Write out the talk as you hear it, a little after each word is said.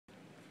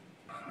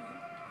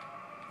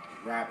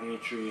Rap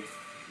entry,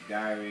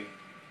 diary,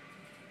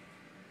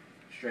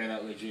 straight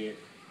up legit.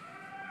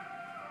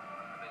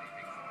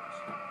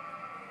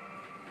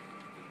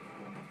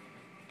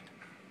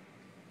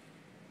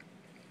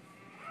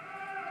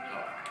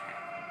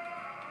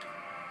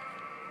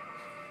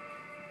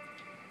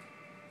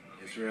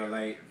 It's real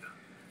late.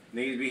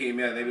 Niggas be hitting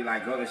me up, they be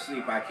like, go to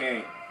sleep, I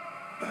can't.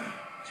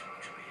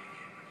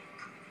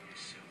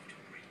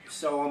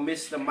 So I'm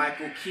Mr.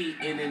 Michael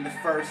Keaton in the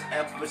first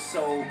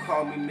episode.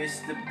 Call me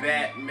Mr.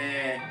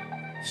 Batman.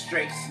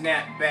 Straight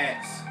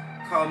snapbacks.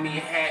 Call me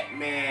Hat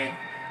Man.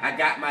 I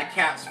got my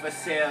caps for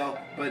sale,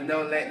 but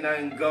don't let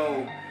nothing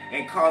go.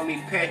 And call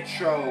me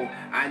Petro.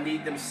 I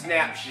need them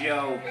snaps,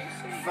 yo.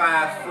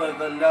 5 for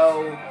the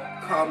low.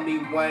 Call me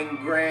 1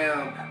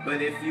 gram.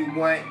 But if you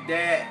want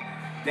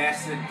that,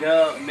 that's a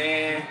dub,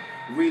 man.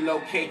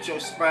 Relocate your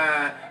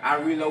spine, I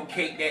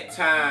relocate that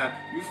time.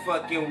 You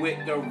fucking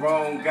with the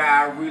wrong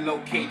guy,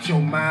 relocate your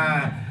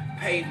mind.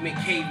 Pavement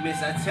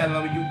casements, I tell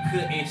them you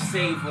couldn't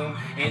save them.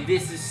 And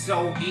this is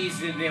so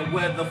easy, then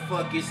where the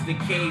fuck is the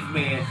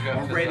caveman?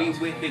 I'm ready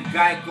with the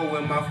Geico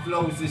and my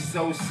flows is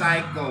so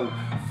psycho.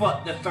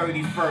 Fuck the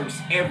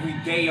 31st, every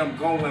day I'm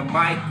going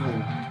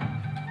Michael.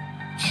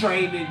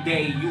 Training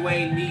day, you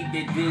ain't need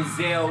the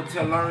Denzel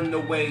to learn the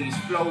ways.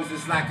 Flows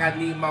is like I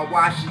need my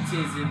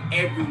Washingtons in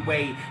every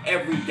way.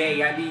 Every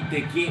day I need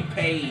to get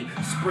paid.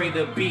 Spray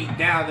the beat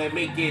down and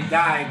make it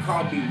die.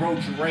 Call me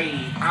Roach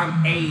Ray,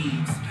 I'm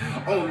AIDS.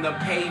 On the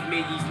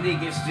pavement, these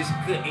niggas just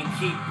couldn't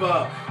keep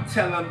up.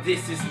 Tell them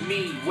this is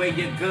me, wear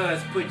your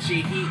guns, put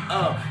your heat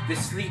up. The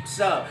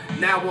sleep's up,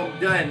 now I'm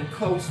done,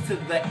 close to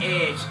the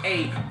edge.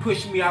 Ayy,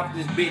 push me off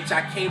this bitch,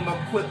 I came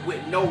equipped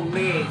with no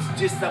legs,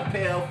 just a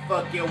pair of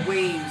fucking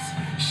wings.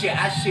 Shit,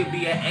 I should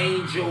be an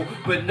angel,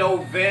 but no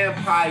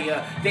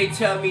vampire. They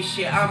tell me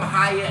shit, I'm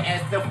higher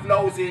as the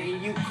flows,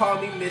 and you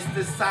call me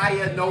Mr.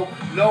 Sire. No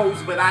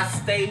nose, but I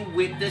stay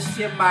with the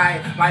semi,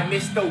 like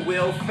Mr.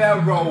 Will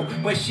Ferrell.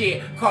 But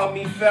shit, call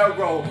me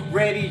Pharaoh,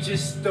 ready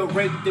just to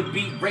rape the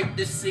beat, break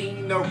the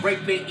scene, or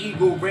rape an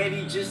eagle,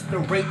 ready just to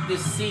rape the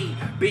sea.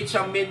 Bitch,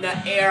 I'm in the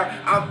air,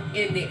 I'm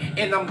in it,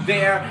 and I'm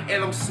there,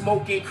 and I'm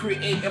smoking,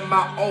 creating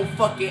my own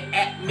fucking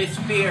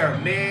atmosphere,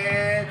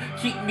 man.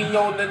 Keep me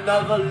on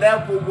another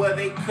level where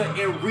they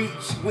couldn't reach.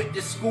 With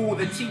the school,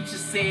 the teacher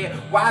said,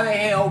 why the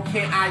hell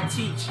can't I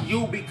teach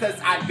you? Because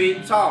I've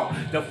been taught.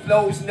 The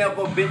flow's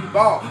never been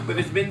bought, but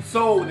it's been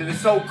sold and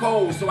it's so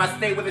cold. So I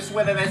stay with a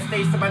sweater that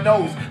stays to my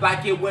nose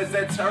like it was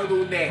a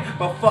turtleneck.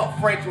 But fuck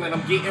Franklin,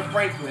 I'm getting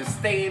Franklin,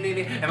 staying in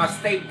it, and I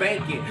stay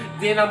banking.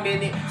 Then I'm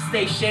in it,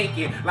 stay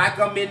shaking like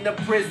I'm in the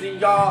prison,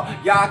 y'all.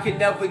 Y'all can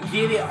never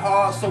get it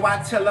hard, so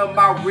I tell them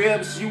my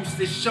ribs used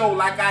to show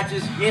like I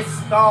just get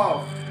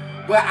starved.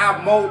 Where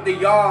I mowed the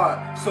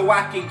yard so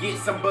I can get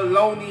some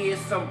bologna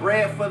and some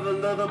bread for the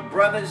little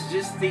brothers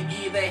just to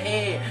eat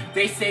ahead.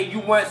 They say, you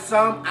want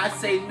some? I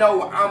say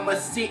no, I'ma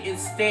sit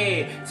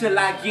instead till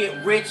I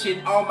get rich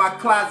and all my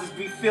closets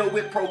be filled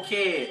with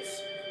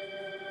pro-kids.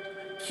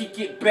 Kick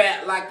it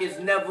back like it's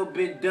never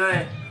been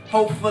done.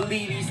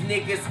 Hopefully these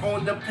niggas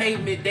on the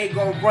pavement, they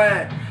gon'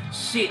 run.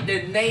 Shit,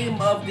 the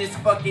name of this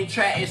fucking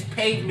track is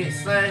Pavement,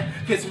 son.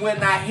 Cause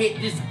when I hit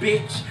this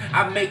bitch,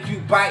 I make you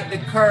bite the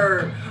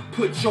curb.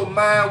 Put your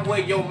mind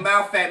where your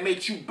mouth at,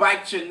 make you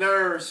bite your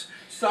nerves.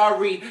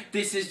 Sorry,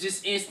 this is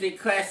just instant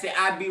classic.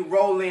 I be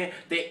rolling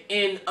the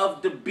end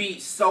of the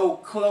beat, so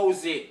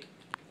close it.